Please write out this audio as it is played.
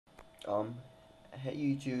Um, hey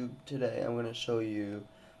YouTube, today I'm gonna show you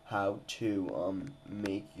how to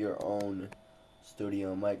make your own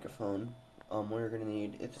studio microphone. What you're gonna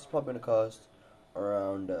need, it's probably gonna cost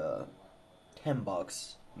around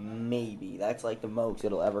 $10, maybe. That's like the most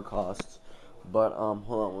it'll ever cost. But hold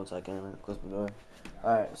on one second, I'm gonna close my door.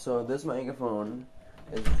 Alright, so this microphone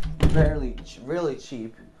is really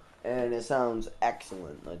cheap, and it sounds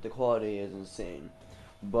excellent. Like the quality is insane.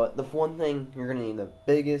 But the one thing you're gonna need, the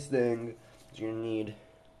biggest thing, is you're gonna need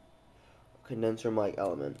a condenser mic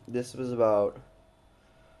element. This was about,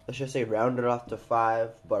 let's just say rounded off to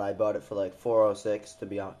 5, but I bought it for like 406 to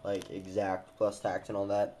be like exact, plus tax and all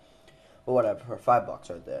that. But whatever, for $5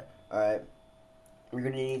 right there. Alright. You're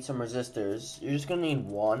gonna need some resistors. You're just gonna need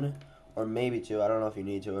one or maybe two. I don't know if you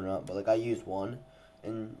need two or not, but like I use one.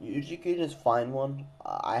 And you can just find one.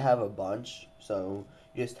 I have a bunch, so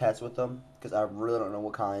you just test with them because I really don't know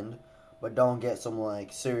what kind. But don't get some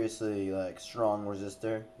like seriously like strong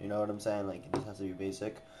resistor. You know what I'm saying? Like it just has to be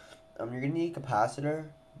basic. You're gonna need a capacitor,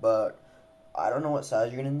 but I don't know what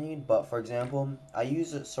size you're gonna need. But for example, I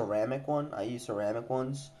use a ceramic one. I use ceramic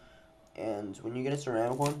ones, and when you get a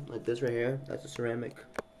ceramic one like this right here, that's a ceramic.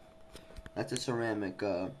 That's a ceramic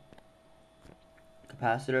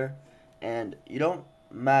capacitor, and you don't.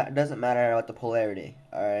 It doesn't matter about the polarity.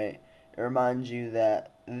 All right, it reminds you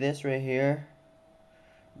that this right here,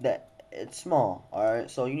 that it's small. All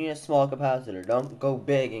right, so you need a small capacitor. Don't go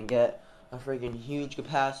big and get a freaking huge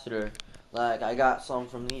capacitor. Like I got some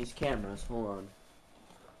from these cameras. Hold on,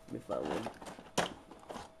 let me find one.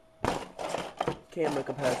 Camera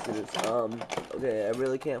capacitors. Okay, I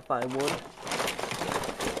really can't find one.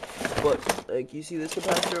 But like you see this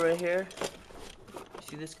capacitor right here?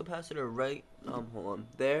 See this capacitor right hold on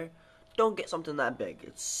there? Don't get something that big.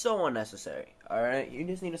 It's so unnecessary. Alright? You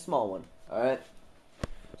just need a small one. Alright?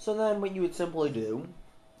 So then what you would simply do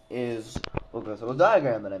is look at this little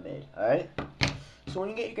diagram that I made. Alright? So when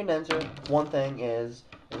you get your condenser, one thing is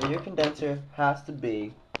that your condenser has to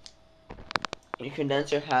be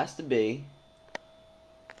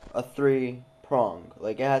a 3-prong.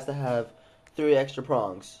 Like it has to have 3 extra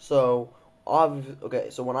prongs. So okay,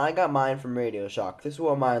 so when I got mine from Radio Shack, this is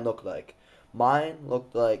what mine looked like. Mine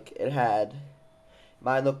looked like it had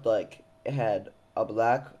a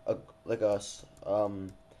black, a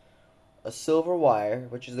silver wire,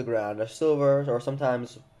 which is the ground, a silver, or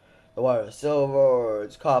sometimes the wire is silver or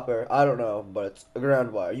it's copper. I don't know, but it's a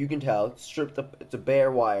ground wire. You can tell it's stripped up. It's a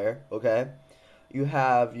bare wire. Okay, you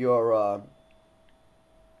have your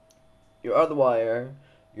other wire,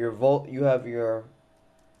 you have your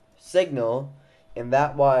signal, and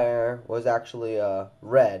that wire was actually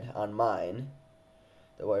red on mine.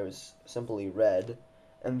 The wire was simply red.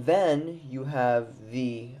 And then you have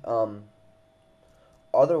the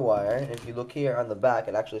other wire, and if you look here on the back,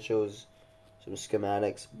 it actually shows some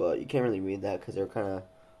schematics, but you can't really read that because they're kind of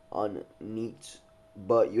unneat.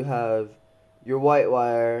 But you have your white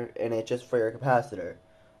wire, and it's just for your capacitor.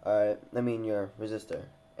 Alright, I mean your resistor.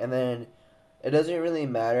 And then it doesn't really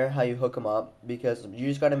matter how you hook them up, because you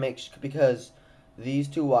just gotta because these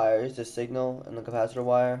two wires, the signal and the capacitor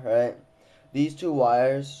wire, right? These two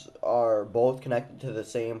wires are both connected to the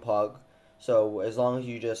same plug. So as long as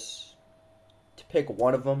you just pick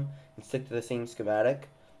one of them and stick to the same schematic,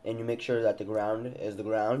 and you make sure that the ground is the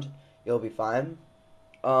ground, you'll be fine.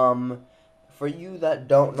 For you that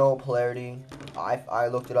don't know polarity, I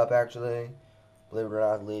looked it up actually. Believe it or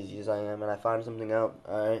not, lazy as I am, and I found something out.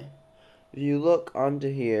 Alright. If you look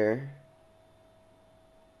onto here,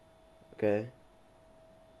 okay,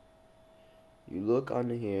 you look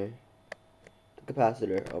onto here, the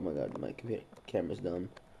capacitor, oh my god, my camera's dumb.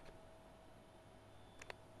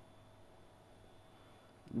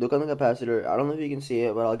 Look on the capacitor, I don't know if you can see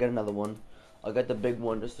it, but I'll get another one. I'll get the big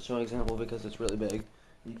one just to show an example because it's really big.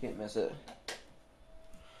 You can't miss it.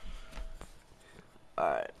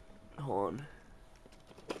 Alright, hold on.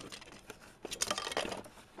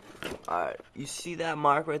 Alright, you see that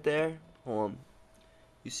mark right there? Hold on.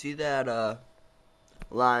 You see that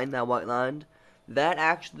line, that white line? That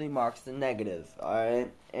actually marks the negative,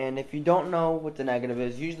 alright? And if you don't know what the negative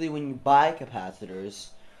is, usually when you buy capacitors,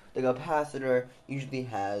 the capacitor usually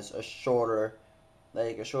has a shorter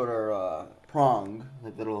prong,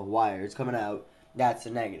 like little wires coming out. That's the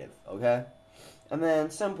negative, okay? And then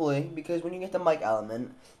simply, because when you get the mic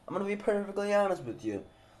element, I'm going to be perfectly honest with you.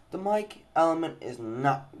 The mic element is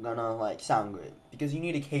not gonna like sound great because you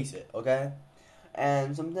need to case it, okay?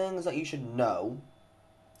 And some things that you should know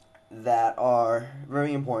that are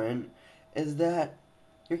very important is that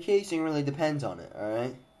your casing really depends on it,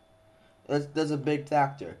 alright? That's a big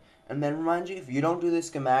factor. And then remind you, if you don't do the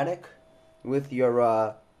schematic with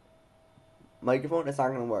your microphone, it's not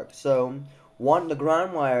going to work. So, the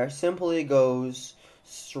ground wire simply goes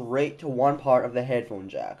straight to one part of the headphone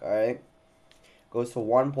jack, alright? Goes to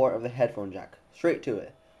one port of the headphone jack, straight to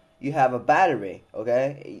it. You have a battery,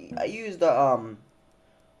 okay? I used a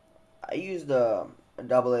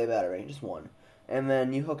AA battery, just one. And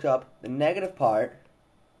then you hook up the negative part,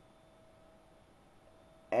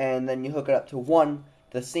 and then you hook it up to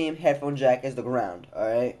the same headphone jack as the ground,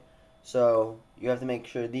 alright? So, you have to make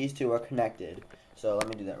sure these two are connected. So, let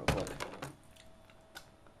me do that real quick.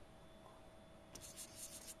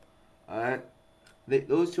 Alright?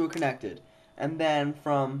 Those two are connected. And then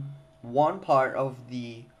from one part of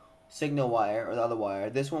the signal wire, or the other wire,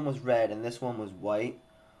 this one was red and this one was white.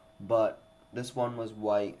 But this one was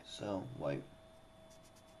white, so white.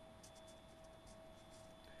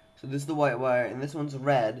 So this is the white wire, and this one's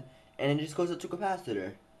red, and it just goes up to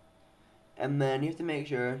capacitor. And then you have to make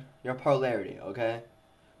sure your polarity, okay?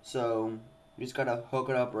 So you just gotta hook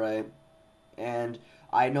it up right. And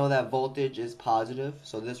I know that voltage is positive,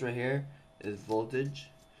 so this right here is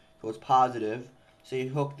voltage. So it's positive. So you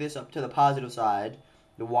hook this up to the positive side.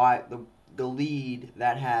 The lead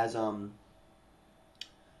that has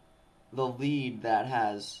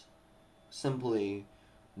simply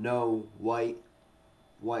no white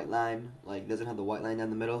line, like doesn't have the white line down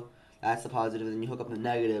the middle, that's the positive. Then you hook up the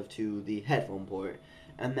negative to the headphone port,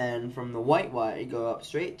 and then from the white wire you go up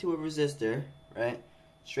straight to a resistor, right?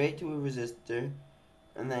 Straight to a resistor,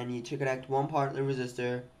 and then you connect one part of the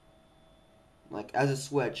resistor like as a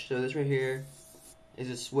switch. So this right here is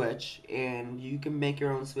a switch, and you can make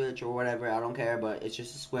your own switch or whatever, I don't care, but it's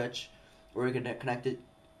just a switch, or you can connect it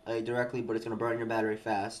directly, but it's going to burn your battery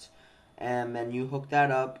fast. And then you hook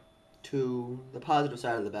that up to the positive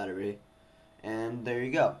side of the battery, and there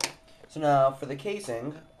you go. So now for the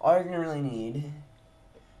casing, all you're going to really need,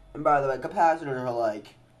 and by the way, capacitors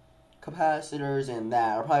and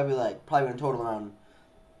that are probably in total around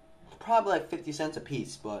probably like 50 cents a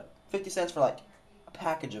piece, but 50 cents for like a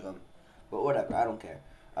package of them. But whatever, I don't care.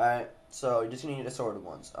 Alright, so you're just gonna need assorted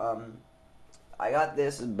ones. I got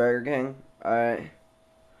this at Burger King. Alright.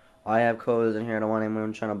 I have codes in here. I don't want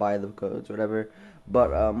anyone trying to buy the codes, whatever.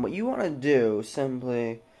 But what you want to do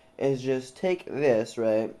simply is just take this,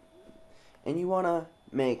 right? And you want to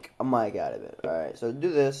make a mic out of it. Alright, so to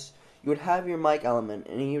do this, you would have your mic element,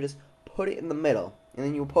 and you just put it in the middle, and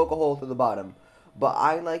then you poke a hole through the bottom. But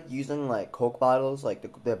I like using like Coke bottles, like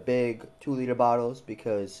the big 2-liter bottles,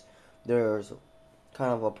 because there's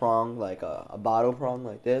kind of a prong, like a bottle prong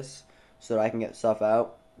like this, so that I can get stuff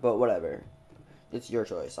out. But whatever, it's your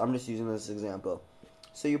choice. I'm just using this example.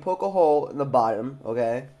 So you poke a hole in the bottom,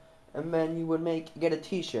 okay, and then you would get a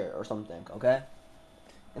t-shirt or something, okay,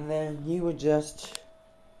 and then you would just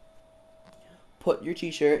put your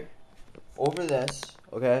t-shirt over this,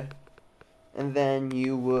 okay, and then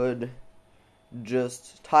you would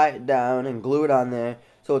just tie it down and glue it on there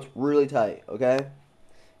so it's really tight, okay?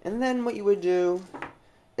 And then what you would do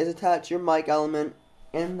is attach your mic element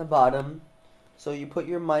in the bottom. So you put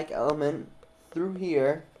your mic element through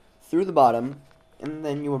here, through the bottom, and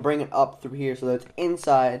then you would bring it up through here so that it's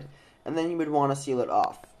inside, and then you would want to seal it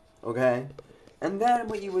off, okay? And then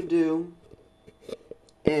what you would do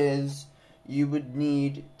is you would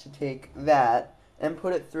need to take that and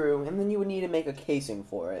put it through, and then you would need to make a casing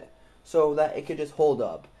for it so that it could just hold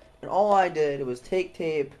up. And all I did was take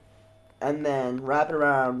tape and then wrap it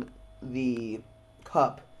around the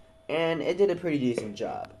cup, and it did a pretty decent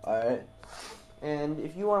job, alright? And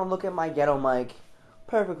if you want to look at my ghetto mic,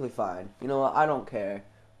 perfectly fine. You know what, I don't care,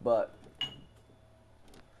 but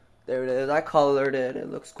there it is. I colored it. It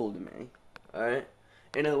looks cool to me, alright?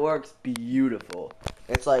 And it works beautiful.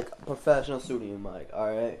 It's like a professional studio mic,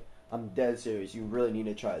 alright? I'm dead serious. You really need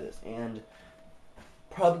to try this. And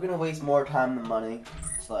probably gonna waste more time than money.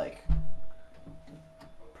 It's like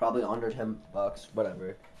probably under $10,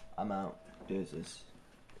 whatever. I'm out. Deuces.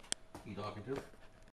 You talking to?